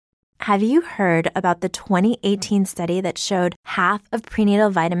Have you heard about the 2018 study that showed half of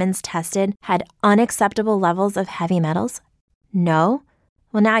prenatal vitamins tested had unacceptable levels of heavy metals? No?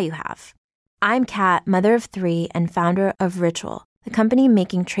 Well, now you have. I'm Kat, mother of 3 and founder of Ritual, the company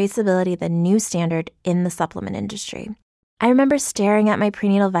making traceability the new standard in the supplement industry. I remember staring at my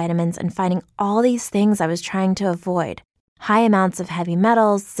prenatal vitamins and finding all these things I was trying to avoid. High amounts of heavy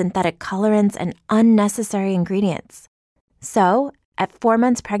metals, synthetic colorants, and unnecessary ingredients. So, at 4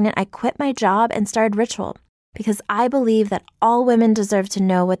 months pregnant, I quit my job and started Ritual because I believe that all women deserve to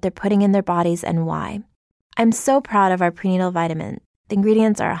know what they're putting in their bodies and why. I'm so proud of our prenatal vitamin. The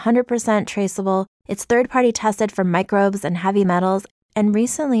ingredients are 100% traceable, it's third-party tested for microbes and heavy metals, and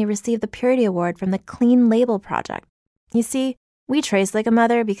recently received the Purity Award from the Clean Label Project. You see, we trace like a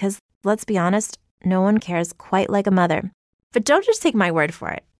mother because, let's be honest, no one cares quite like a mother. But don't just take my word for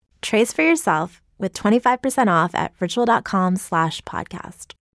it. Trace for yourself with 25% off at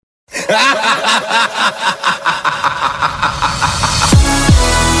ritual.com/podcast.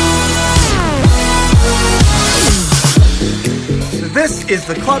 This is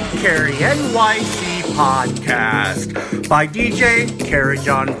the Club Carry NYC podcast by DJ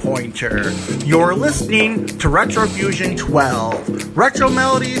Karajon Pointer. You're listening to Retro Fusion 12, retro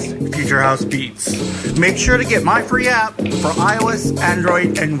melodies, future house beats. Make sure to get my free app for iOS,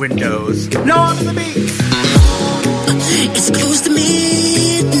 Android, and Windows. Now on to the beats. It's close to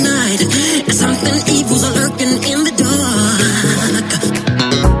midnight, and something evil's lurking in the dark.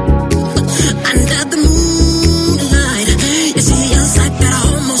 Under the moonlight, you see a sight that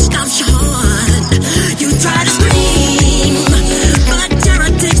almost stops your heart. You try to scream, but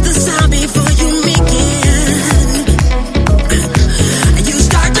terror takes the sound before you make it. You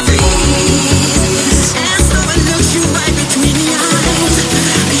start to freeze, and so it looks you right between the eyes.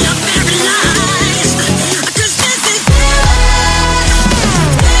 You're paralyzed, 'cause this is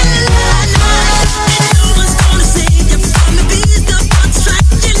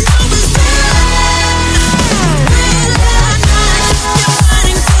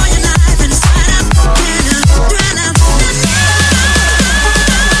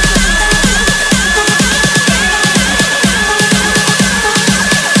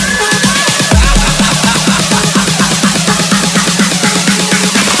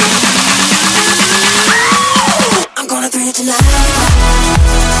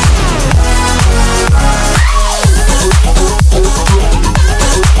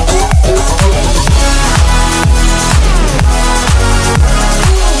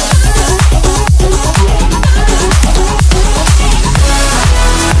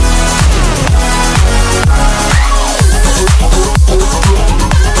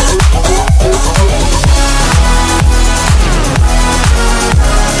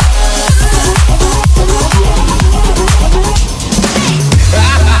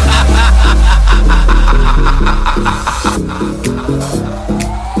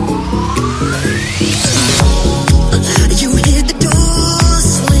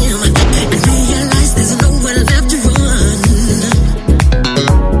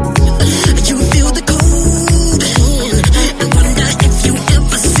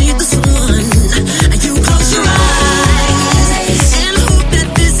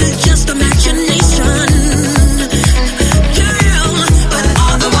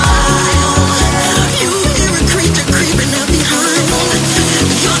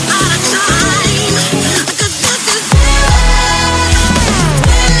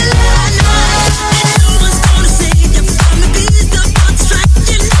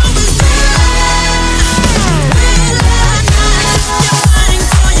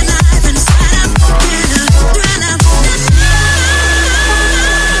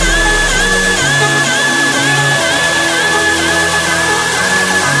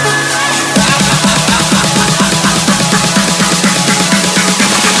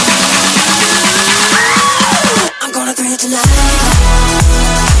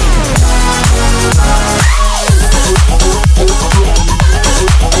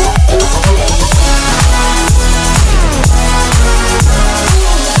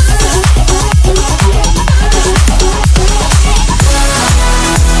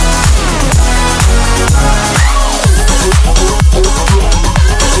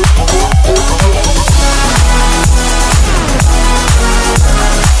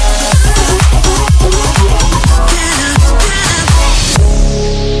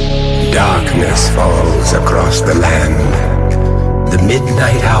Darkness falls across the land. The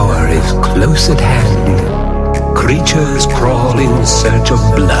midnight hour is close at hand. Creatures crawl in search of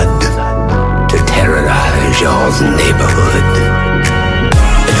blood to terrorize your neighborhood.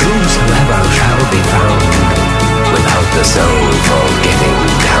 And whosoever shall be found without the soul for getting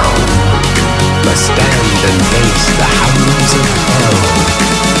down and face the hounds of hell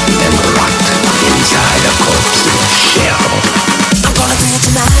and rot inside a corpse's shell. I'm gonna do it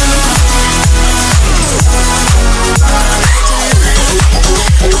tonight.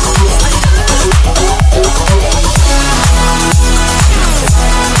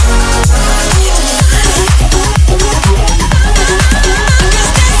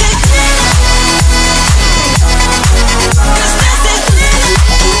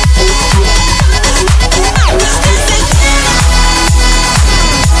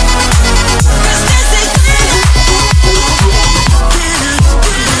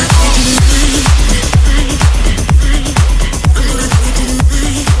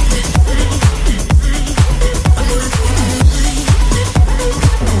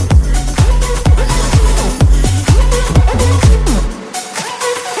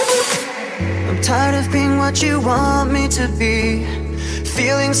 You want me to be,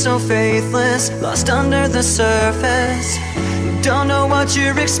 feeling so faithless, lost under the surface. Don't know what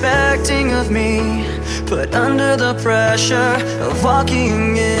you're expecting of me, put under the pressure of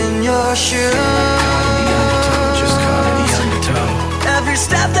walking in your shoes. Just caught in the undertow. Every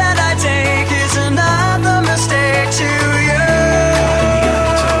step that I take is another mistake to you.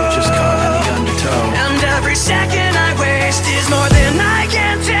 Just caught in the undertow. And every second I waste is more than I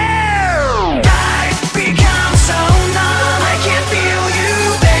can take.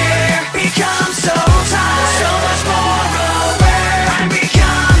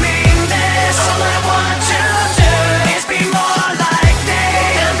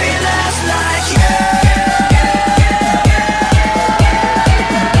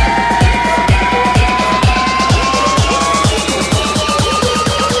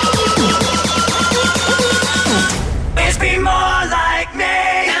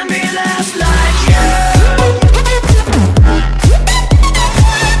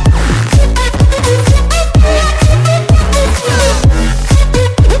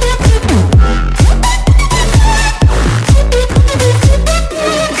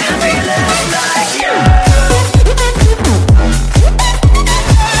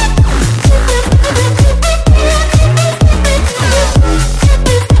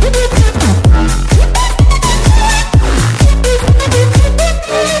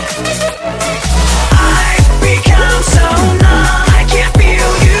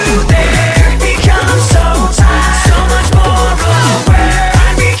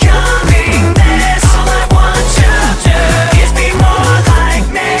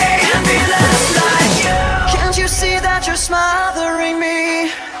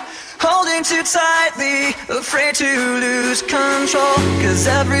 Afraid to lose control, 'cause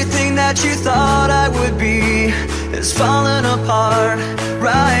everything that you thought I would be is falling apart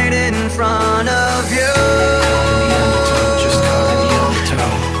right in front of you. Just caught in the undertow.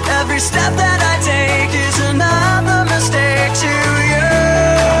 Every step that I take is another mistake to you.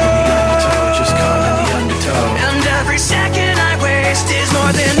 Just caught in the undertow. And every second I waste is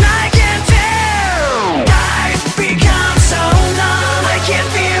more than I can do. I've become so numb, I can't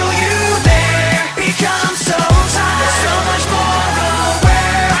feel you there. Become so tired, so much more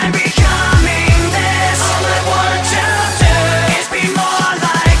aware. I'm becoming this. All I want to do is be more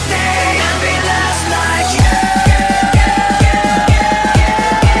like me and be less like you.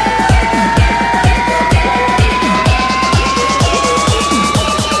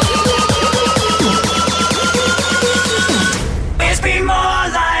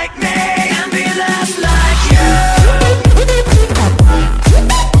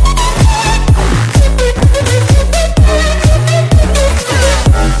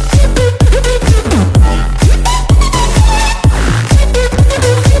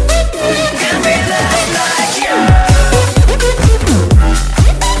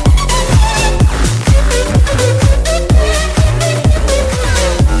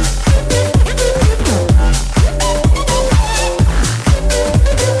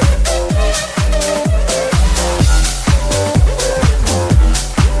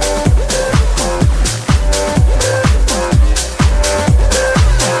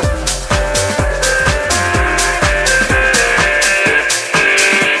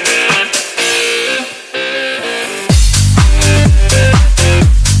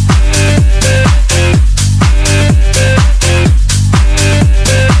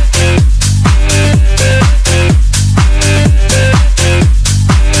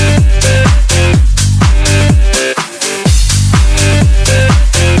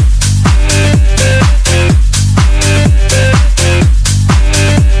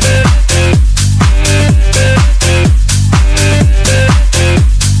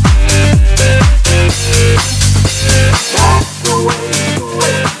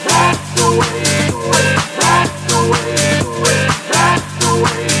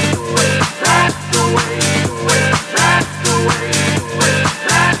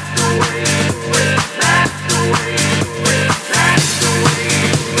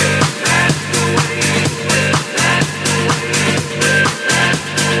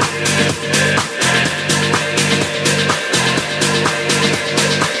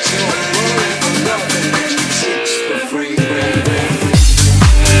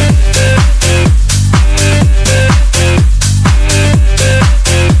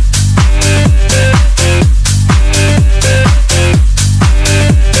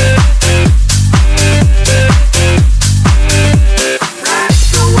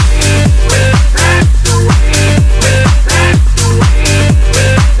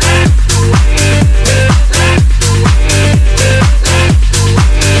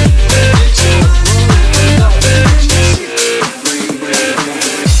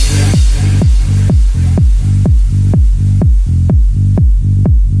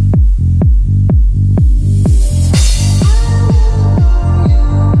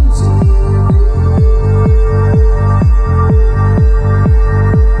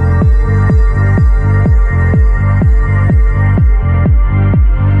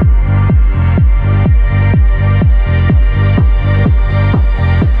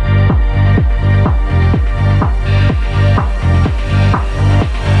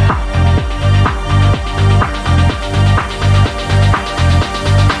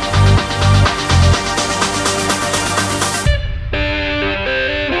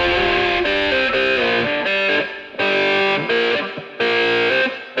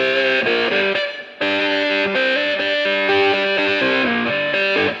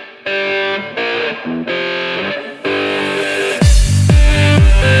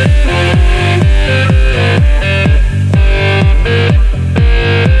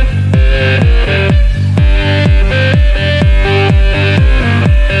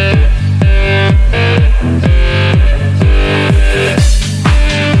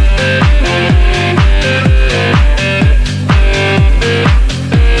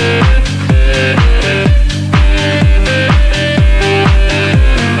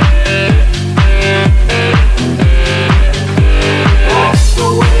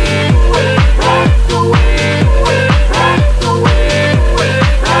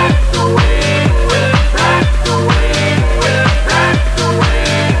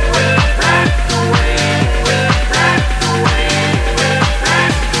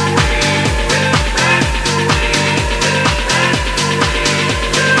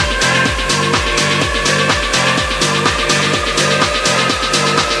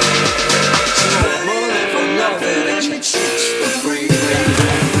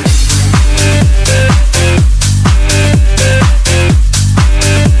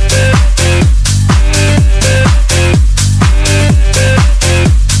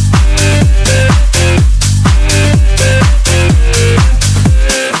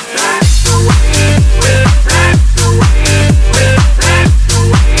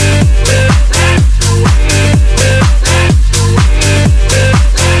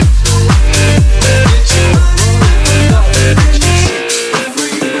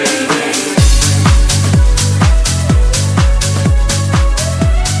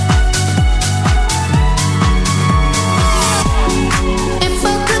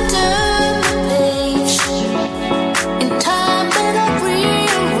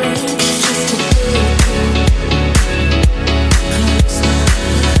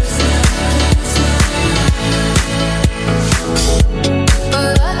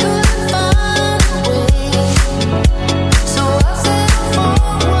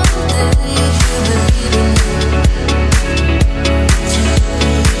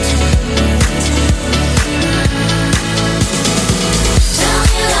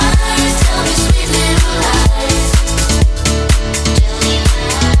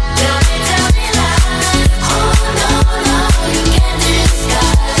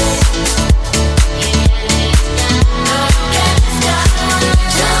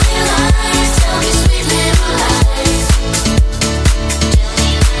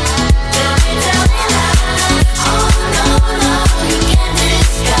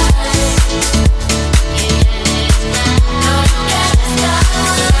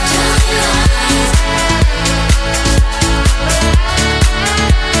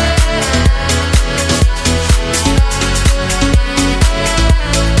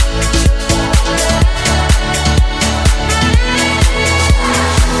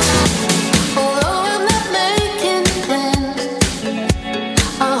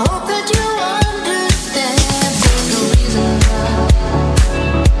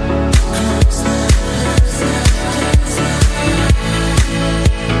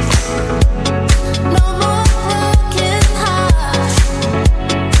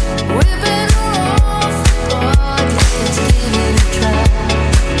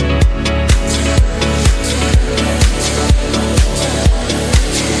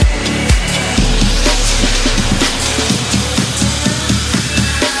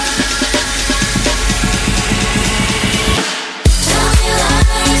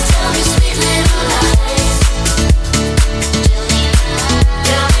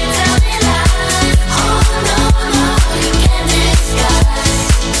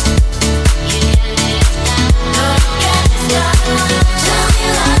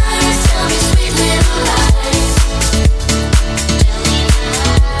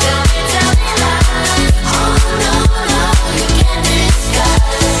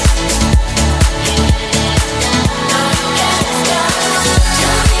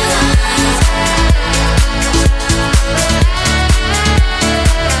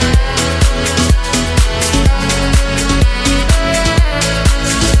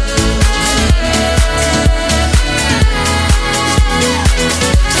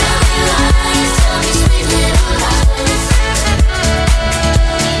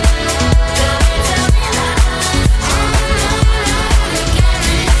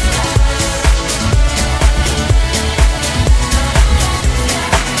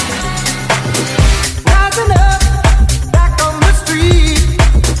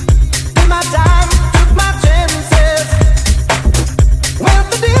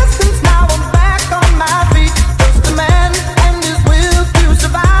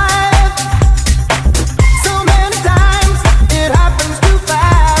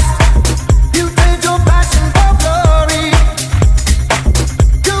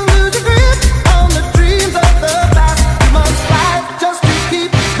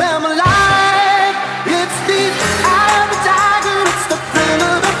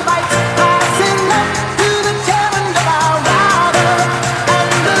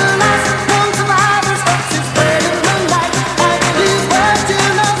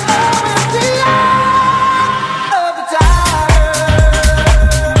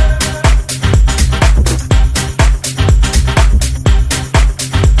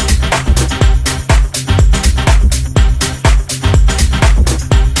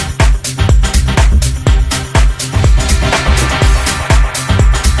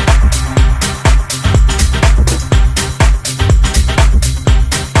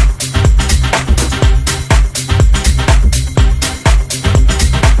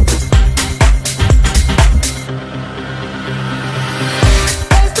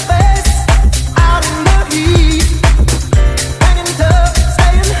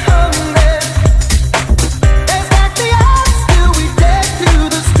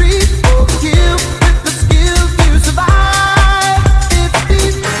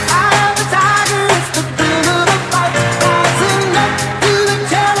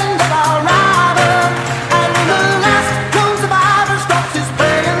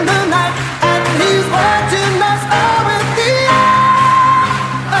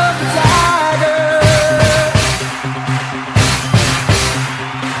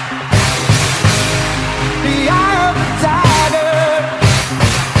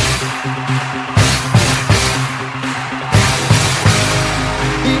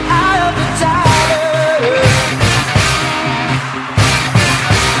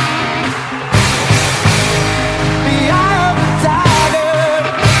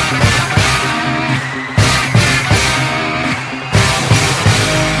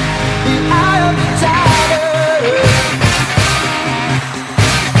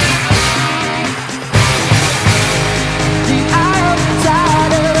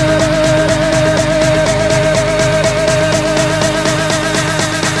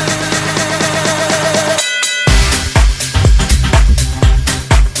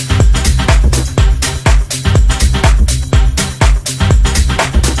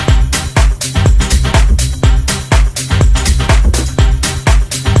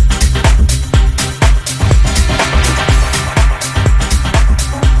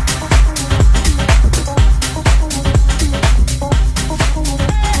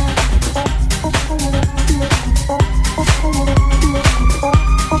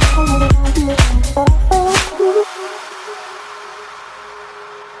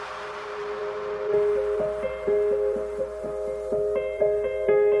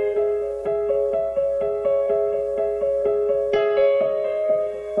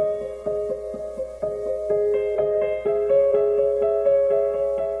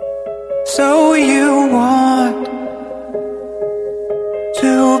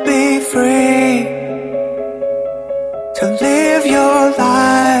 be free to live your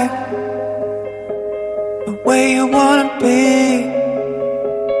life the way you wanna be.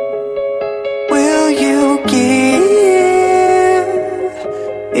 Will you give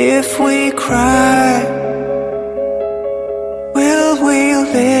if we cry? Will we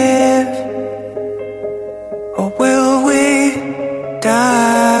live or will we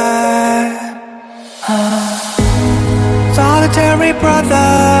die? Solitary brother,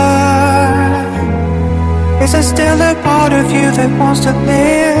 is there still a part of you that wants to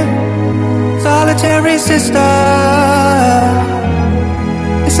live? Solitary sister,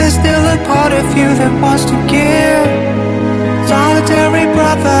 is there still a part of you that wants to give? Solitary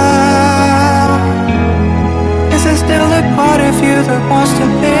brother, is there still a part of you that wants to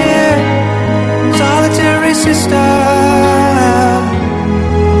live? Solitary sister,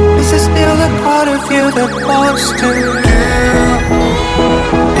 is there still a part of you that wants to live?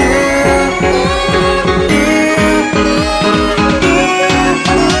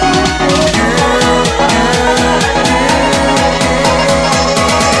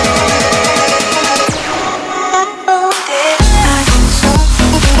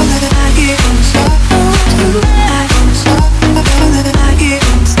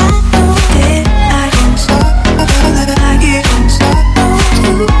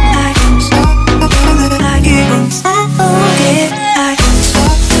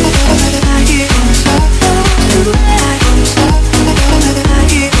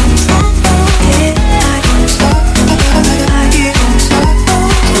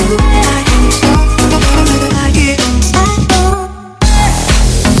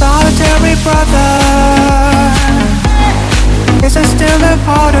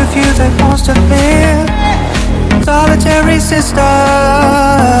 Sister,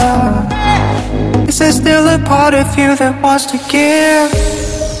 is there still a part of you that wants to give?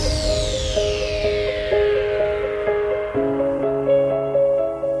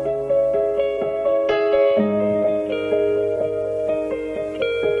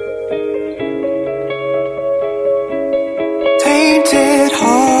 Tainted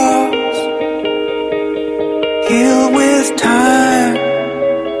hearts heal with time.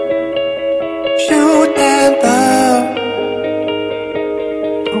 Shoot and love,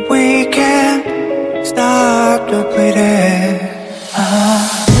 we can't stop the bleeding.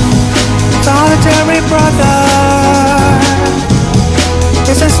 Solitary brother,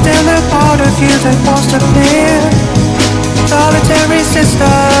 is there still a part of you that wants to live? Solitary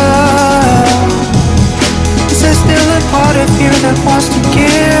sister, is there still a part of you that wants to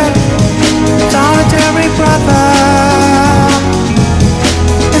give? Solitary brother,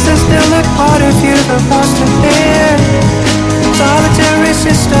 is there still a part of you that wants to live? Solitary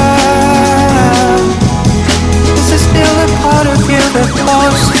sister, is there still a part of you that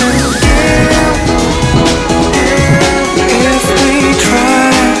wants to give? If we try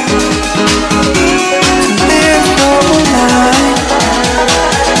to live your life,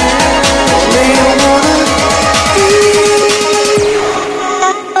 we wanna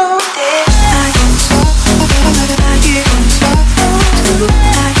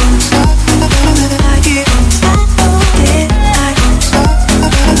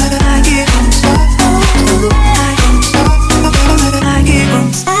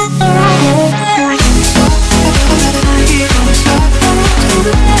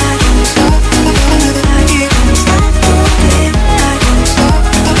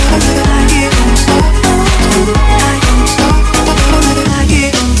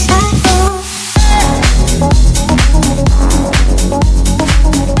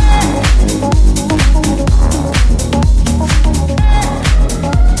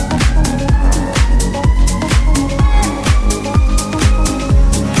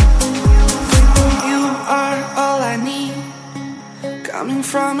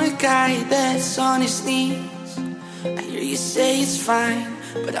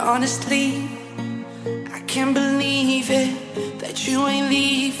honestly, I can't believe it that you ain't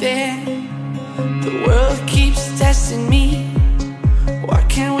leaving. The world keeps testing me. What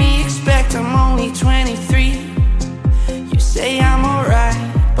can we expect? I'm only 23. You say I'm alright,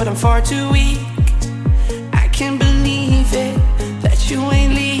 but I'm far too weak. I can't believe it that you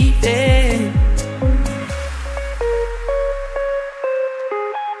ain't leaving.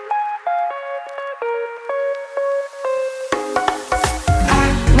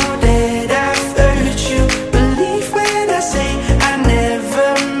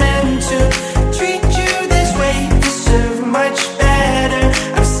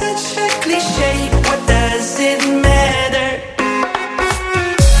 What does it matter?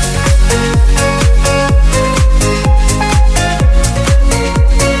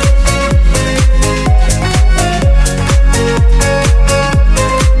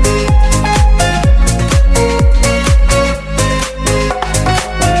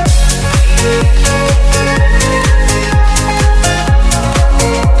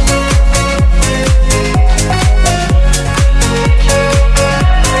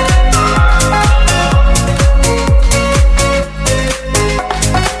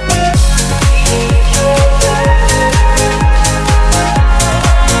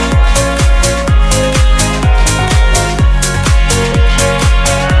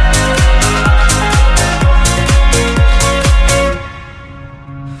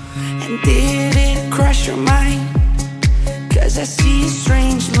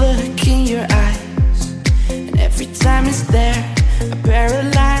 time is there, I'm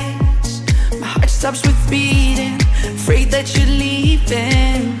paralyzed. My heart stops with beating, afraid that you're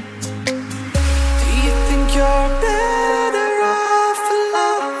leaving. Do you think you're better off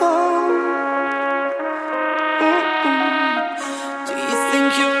alone? Do you think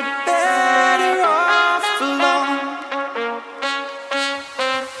you're better off alone?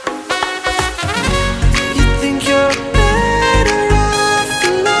 Do you think you're better off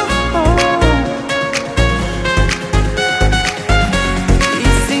alone? Do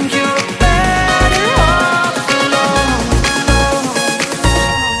you think you're better off alone?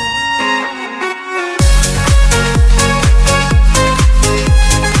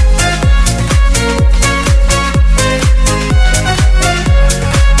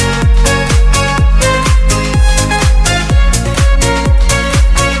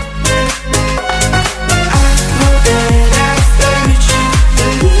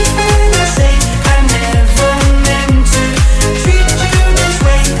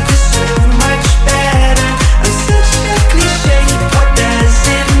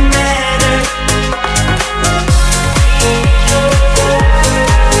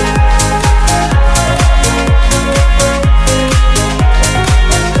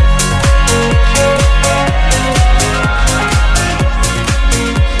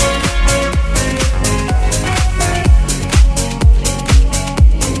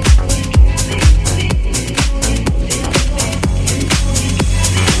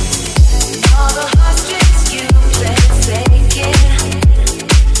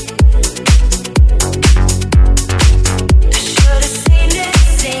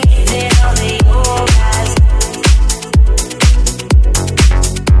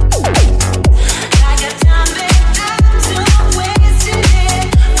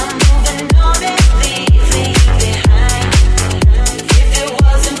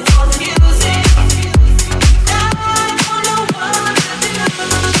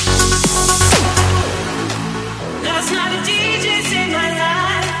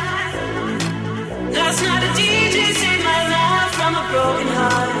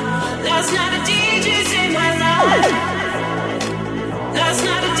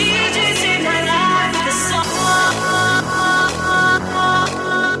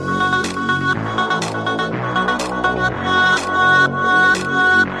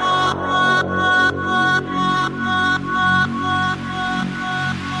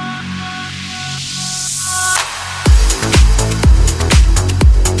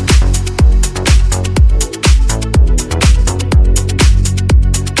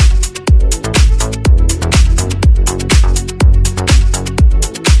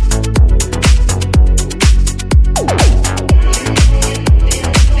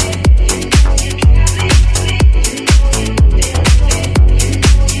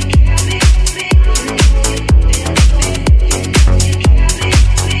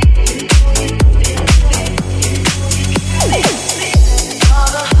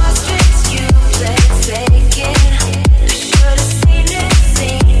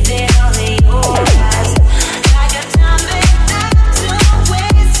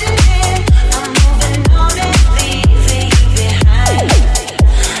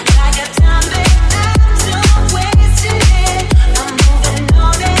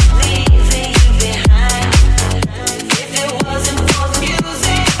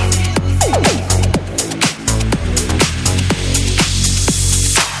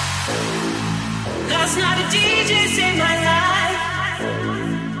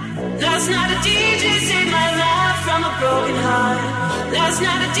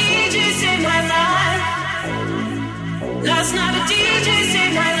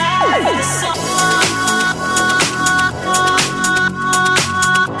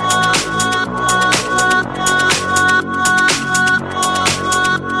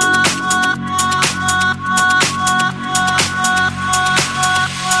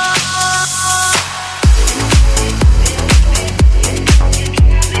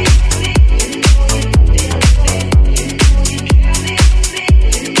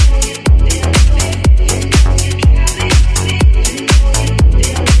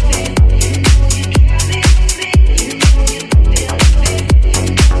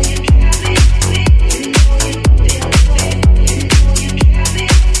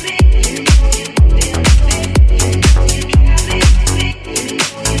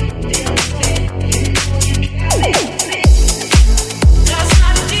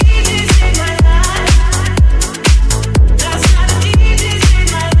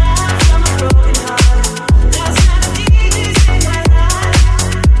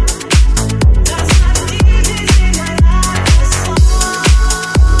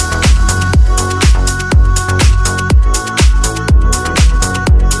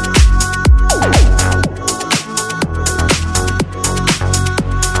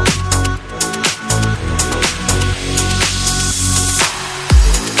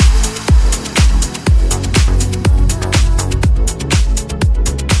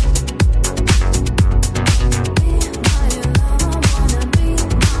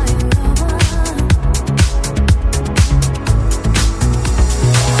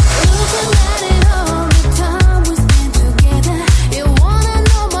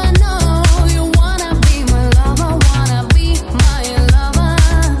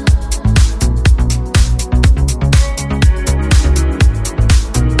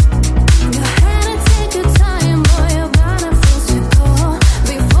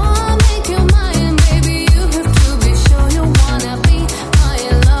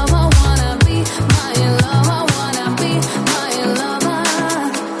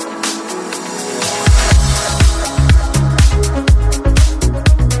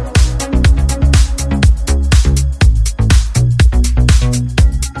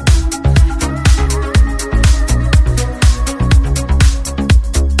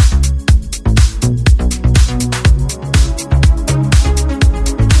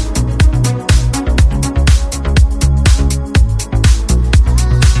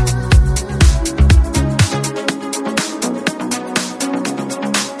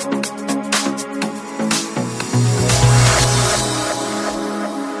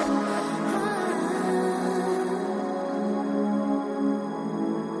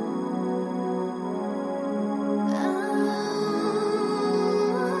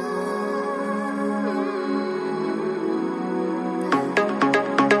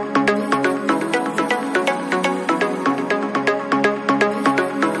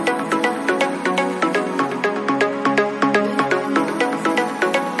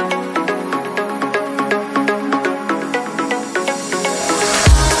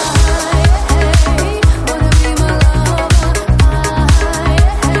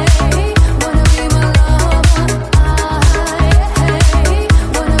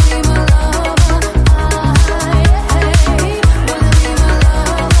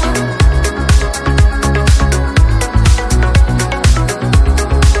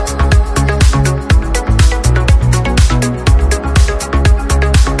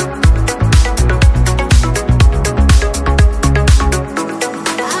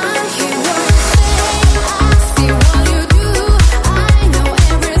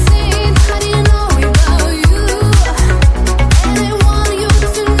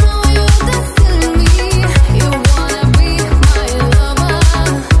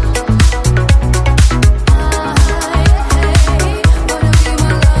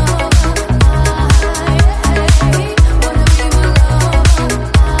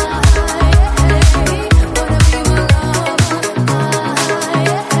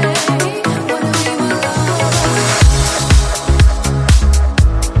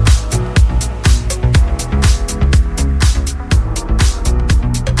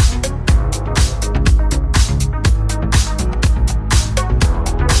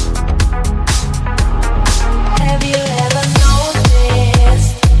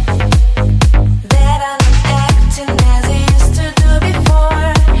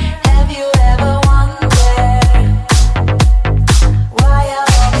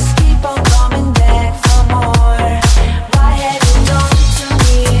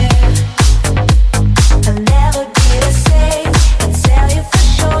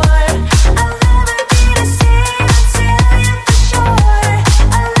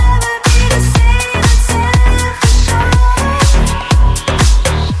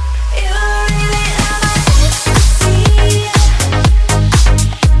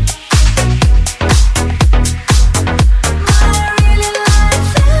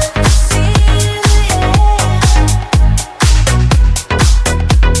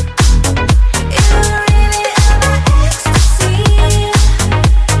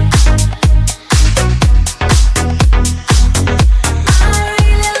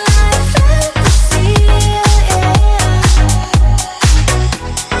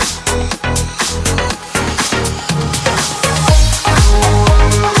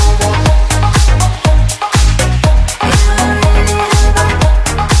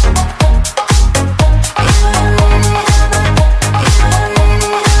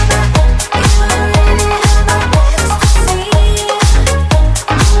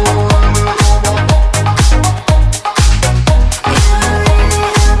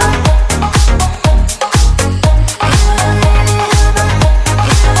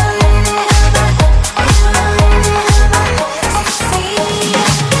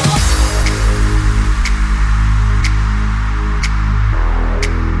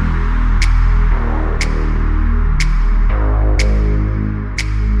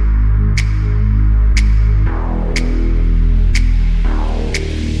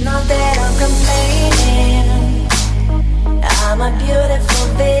 complaining. I'm a beautiful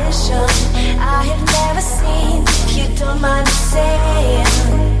vision I have never seen, if you don't mind me saying.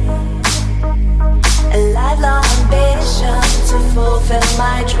 A lifelong ambition to fulfill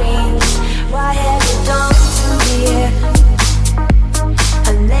my dreams. Why have you done to me?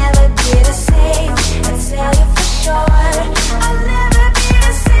 I'll never be the same, I tell you for sure. I'll never be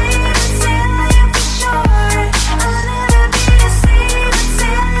the same, I tell you for sure. I'll never be the same, I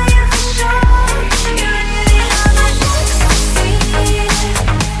tell you for sure. You really are my ecstasy.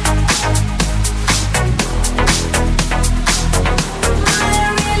 I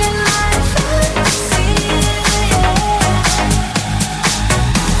really like fantasy. You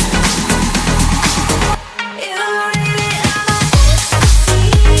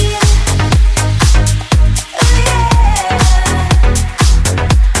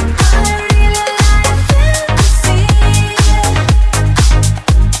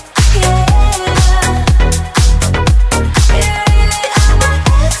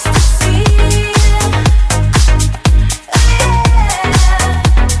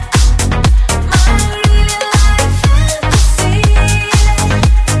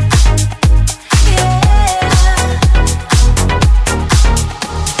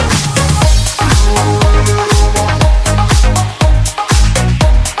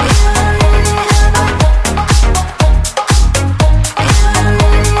are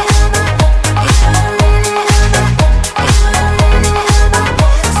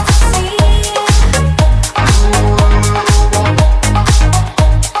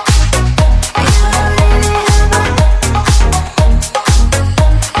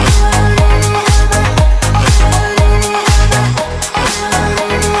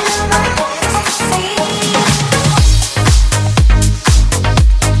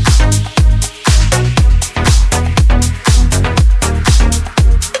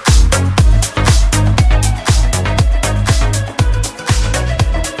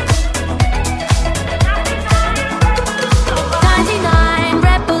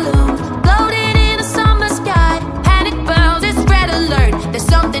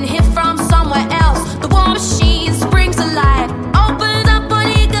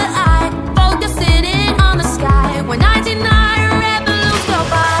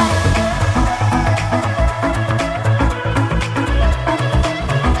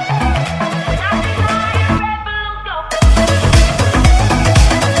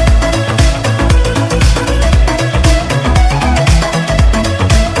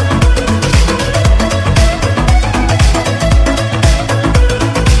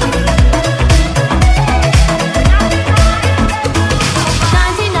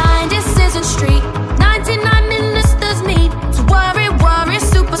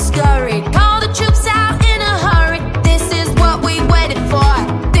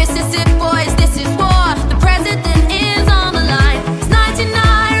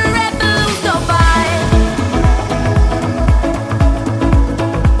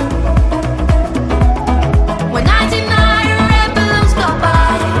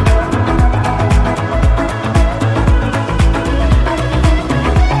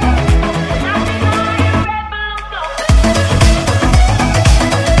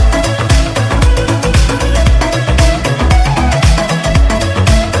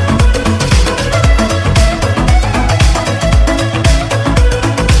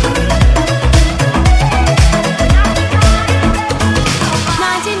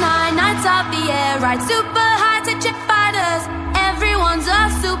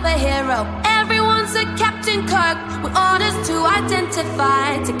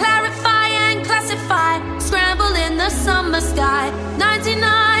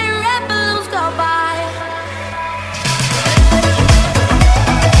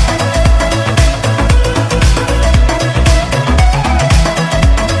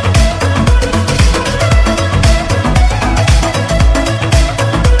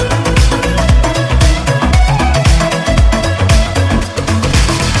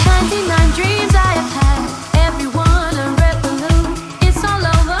It's all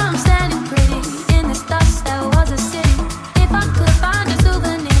over, I'm standing pretty in this dust that was a city. If I could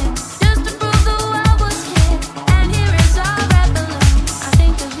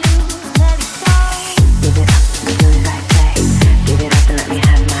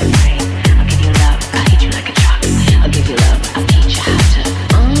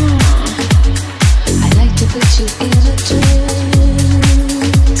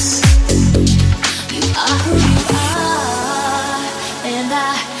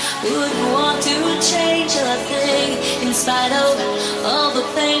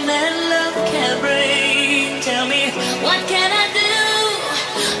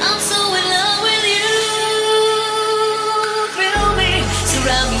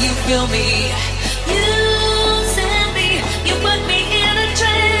feel me. You send me, you put me in a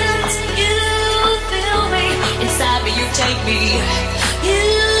trance. You feel me, inside me you take me. You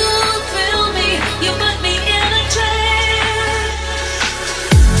thrill me, you put me in a trance.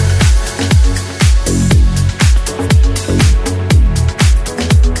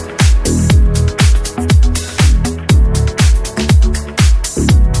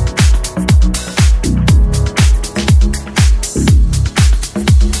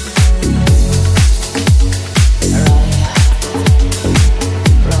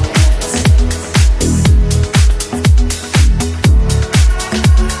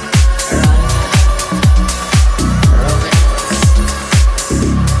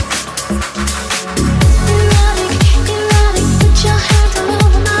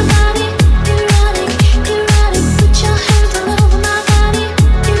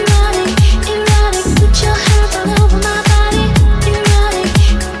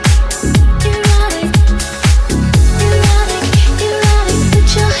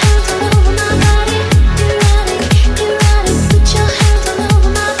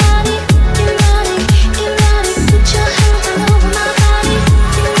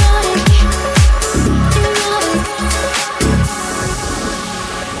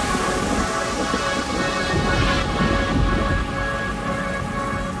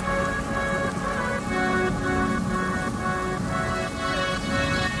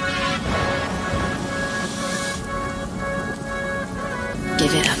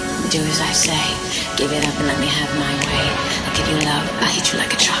 Give it up, do as I say. Give it up and let me have my way. I'll give you love, I'll hit you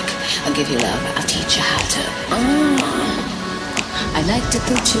like a truck. I'll give you love, I'll teach you how to. I like to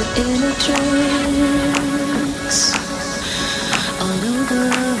put you in a trance all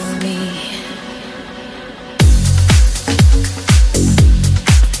over me.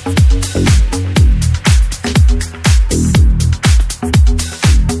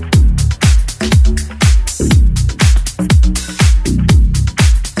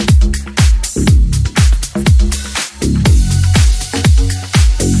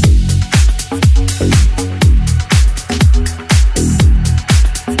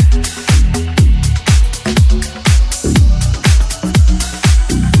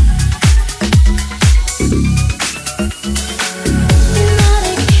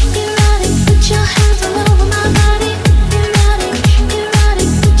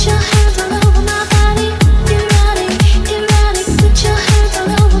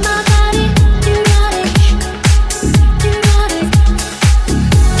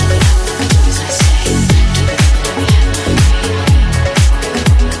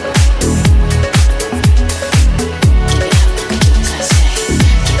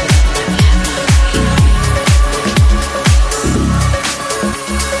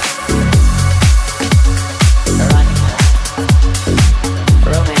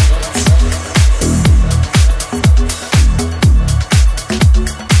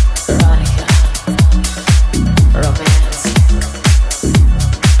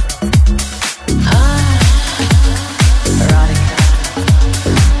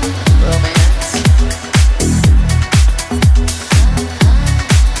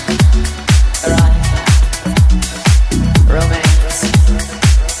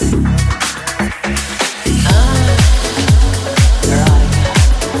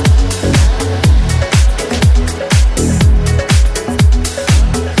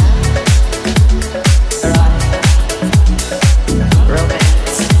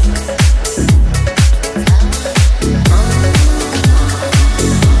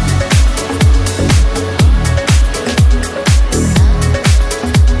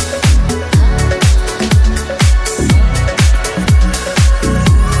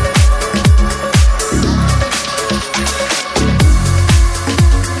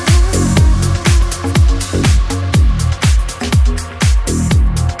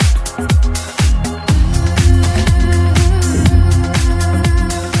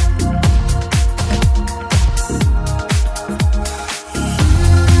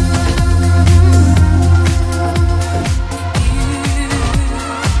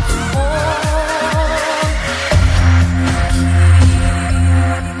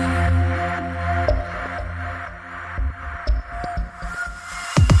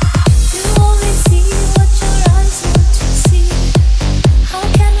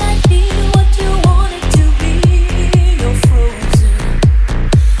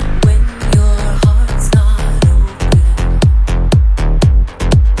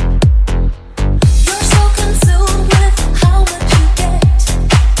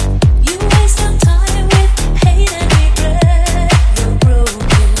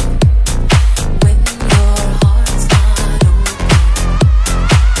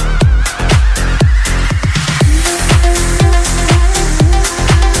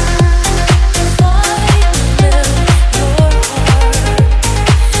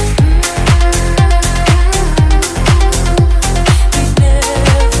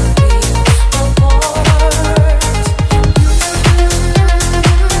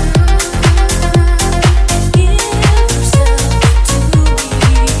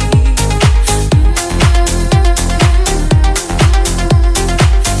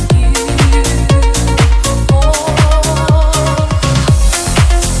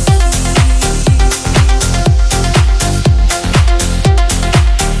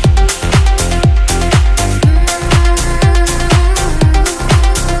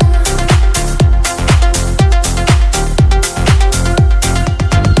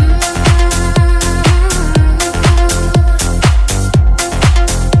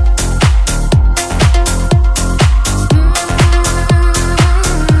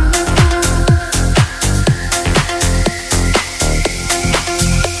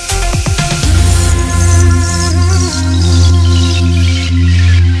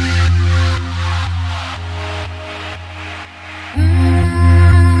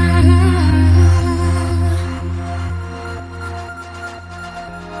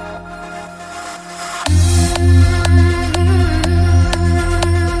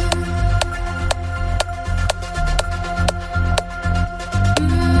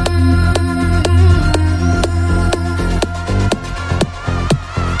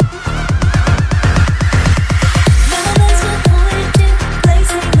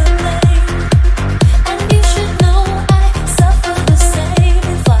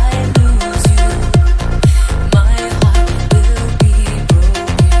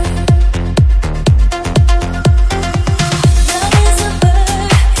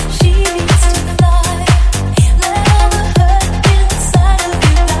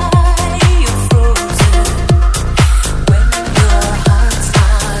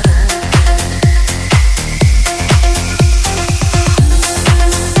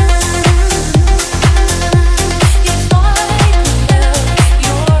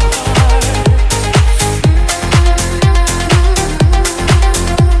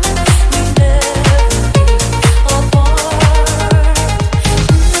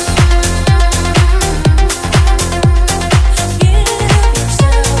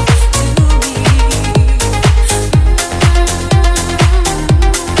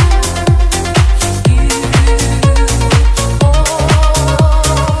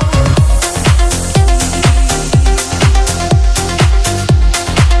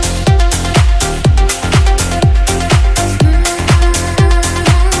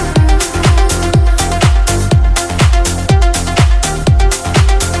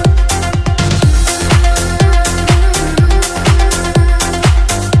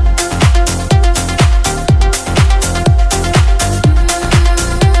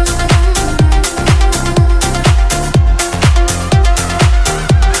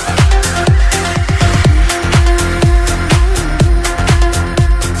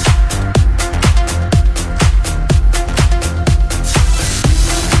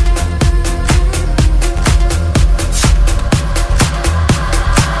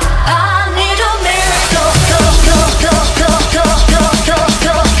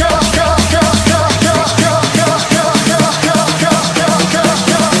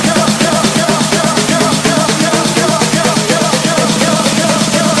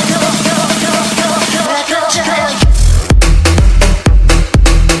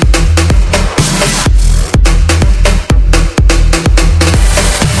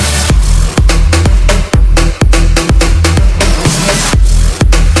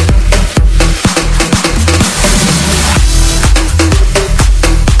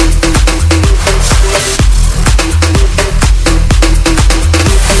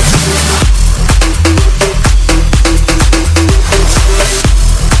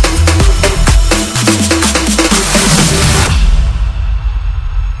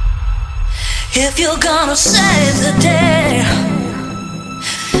 if you're gonna save the day,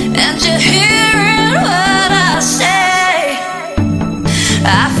 and you're hearing what I say,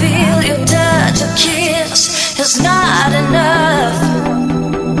 I feel your touch, a kiss is not enough.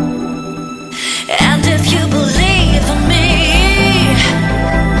 And if you believe in me,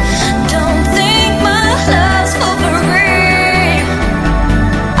 don't think my love's for free.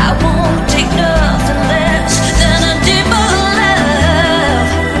 I won't take nothing less than a deeper love.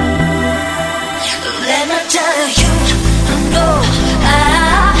 Let me tell you, no,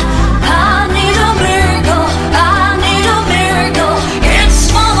 I need a miracle. I need a miracle. It's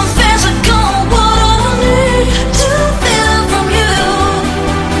more than physical. What I need to feel from you.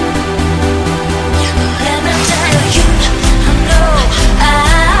 Let me tell you, no,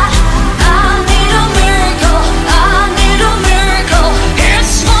 I need a miracle. I need a miracle.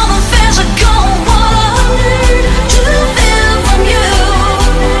 It's more than physical. What I need to feel from you.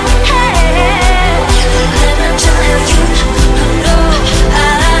 Hey, let me tell you, no,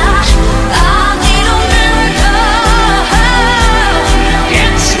 I need a miracle.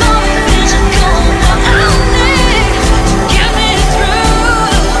 It's more than physical. What I need to get me through.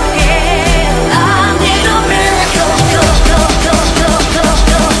 Yeah, I need a miracle.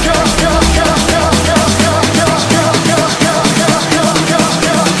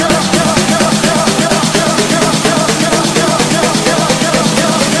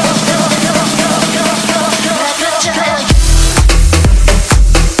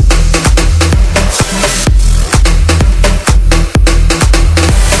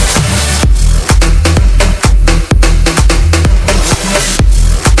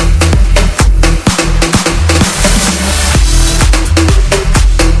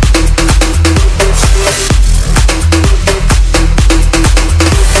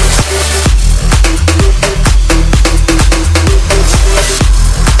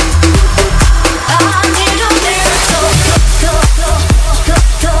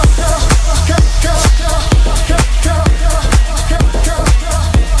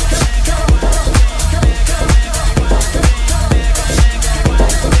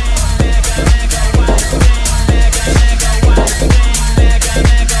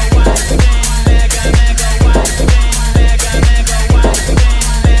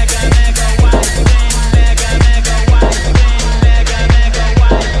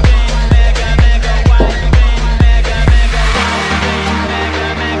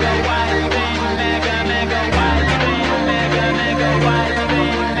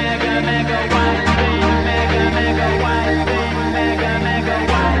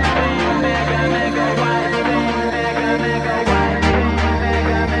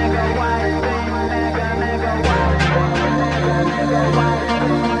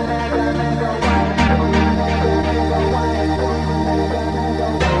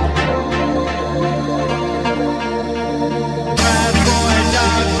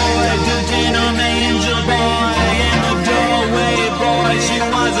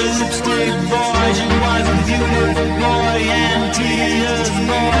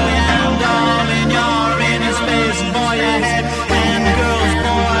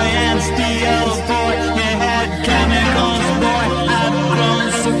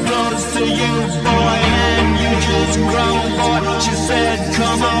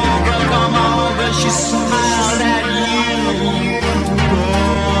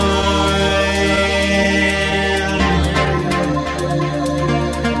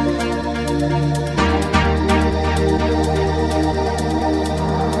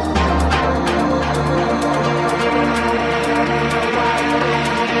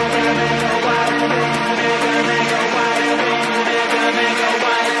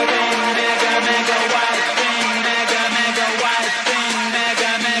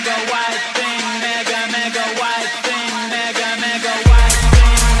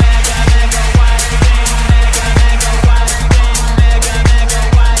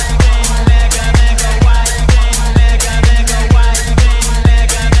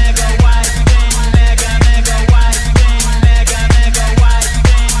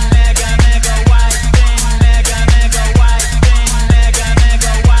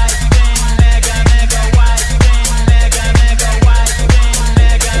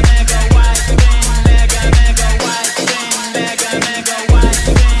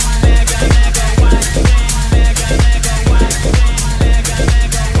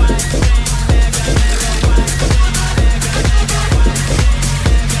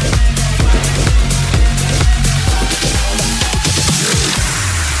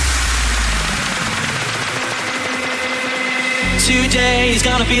 Today's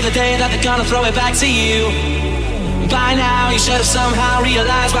gonna be the day that they're gonna throw it back to you. By now you should have somehow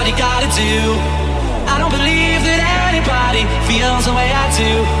realized what you gotta do. I don't believe that anybody feels the way I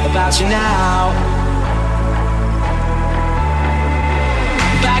do about you now.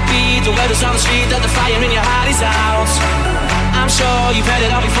 Backbeat, the word is on the street that the fire in your heart is out. I'm sure you've heard it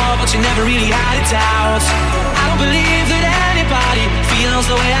all before, but you never really had it out. I don't believe that anybody feels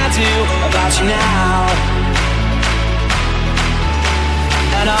the way I do about you now.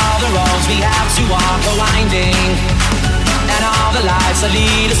 And all the roads we have to walk are winding, and all the lights that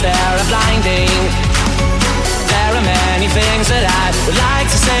lead us there are blinding. There are many things that I would like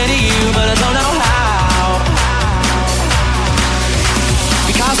to say to you, but I don't know how.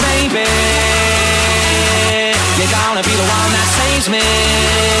 Because maybe you're gonna be the one that saves me.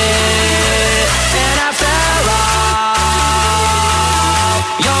 And after all,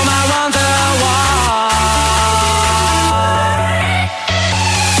 you're my wonderwall.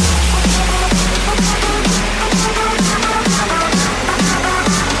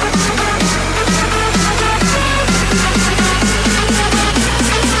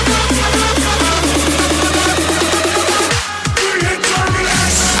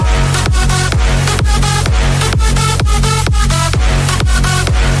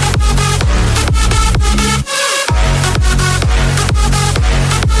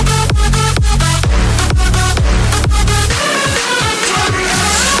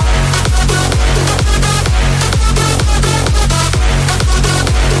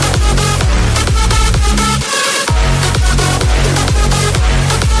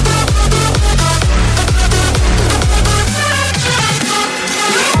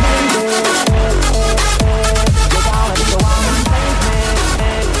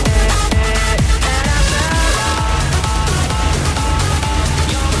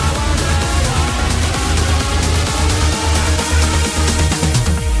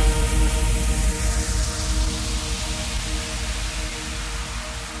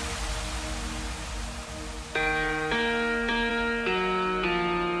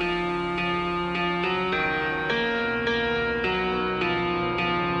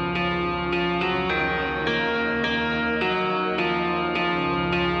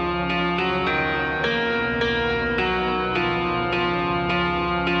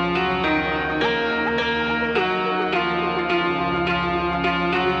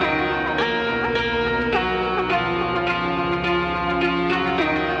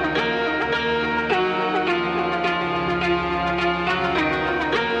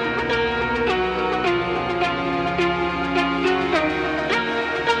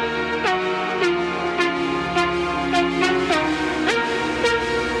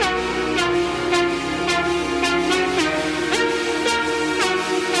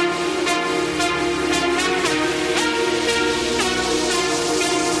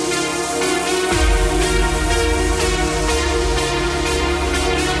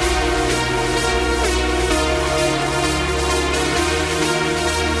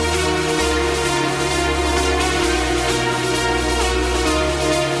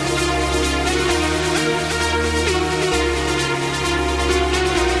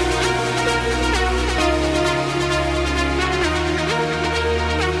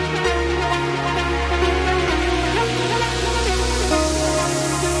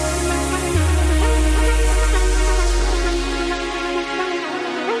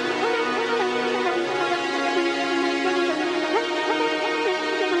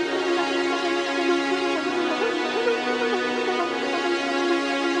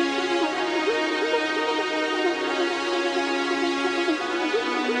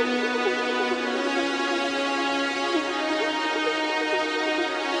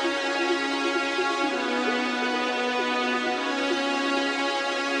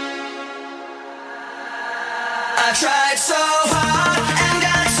 I tried so hard and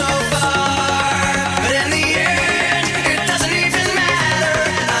got so far, but in the end, it doesn't even matter.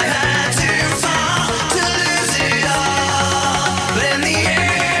 I had to fall to lose it all, but in the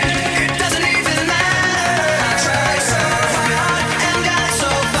end, it doesn't even matter. I tried so hard and got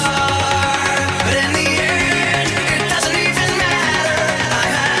so far, but in the end, it doesn't even matter. I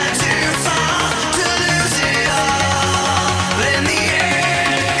had to fall to lose it all, but in the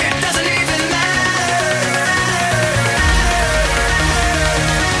end, it doesn't even matter.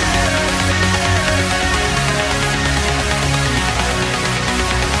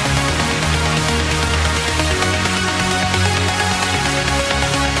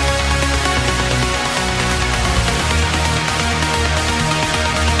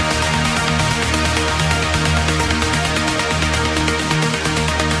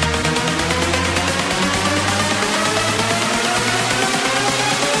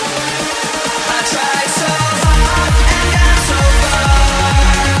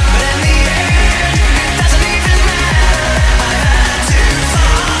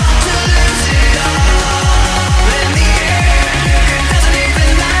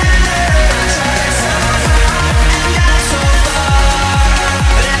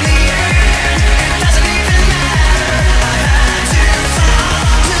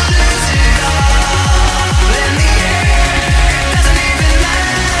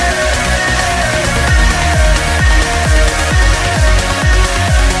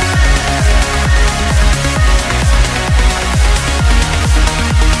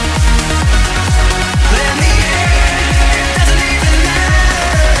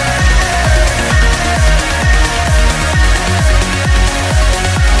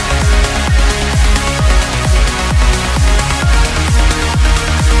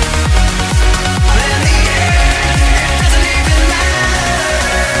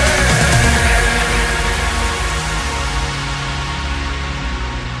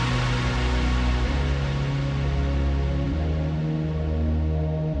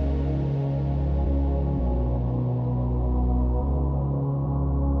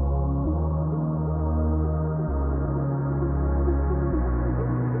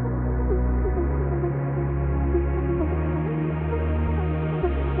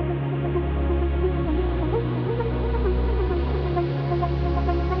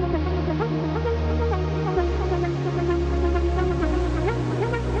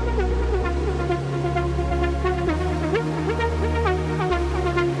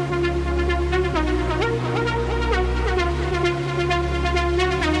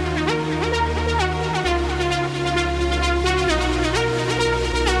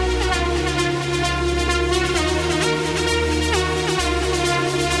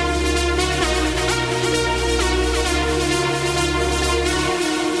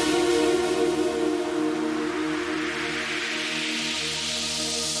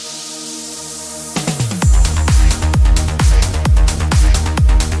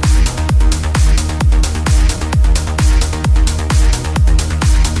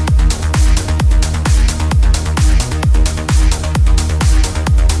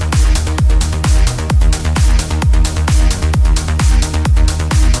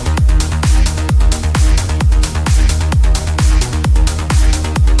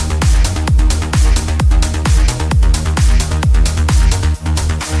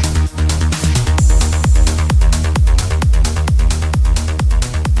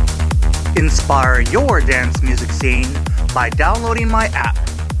 inspire your dance music scene by downloading my app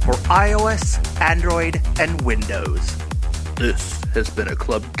for iOS, Android, and Windows. This has been a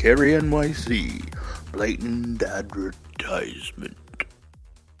Club Carry NYC blatant advertisement.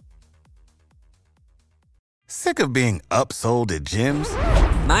 Sick of being upsold at gyms?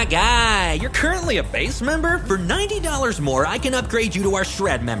 My guy, you're currently a base member? For $90 more, I can upgrade you to our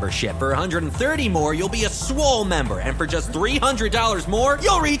Shred membership. For $130 more, you'll be a Swole member. And for just $300 more,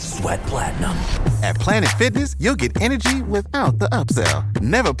 you'll reach Sweat Platinum. At Planet Fitness, you'll get energy without the upsell.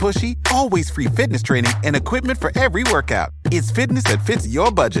 Never pushy, always free fitness training and equipment for every workout. It's fitness that fits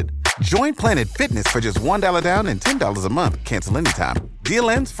your budget. Join Planet Fitness for just $1 down and $10 a month. Cancel anytime. Deal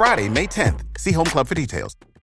ends Friday, May 10th. See Home Club for details.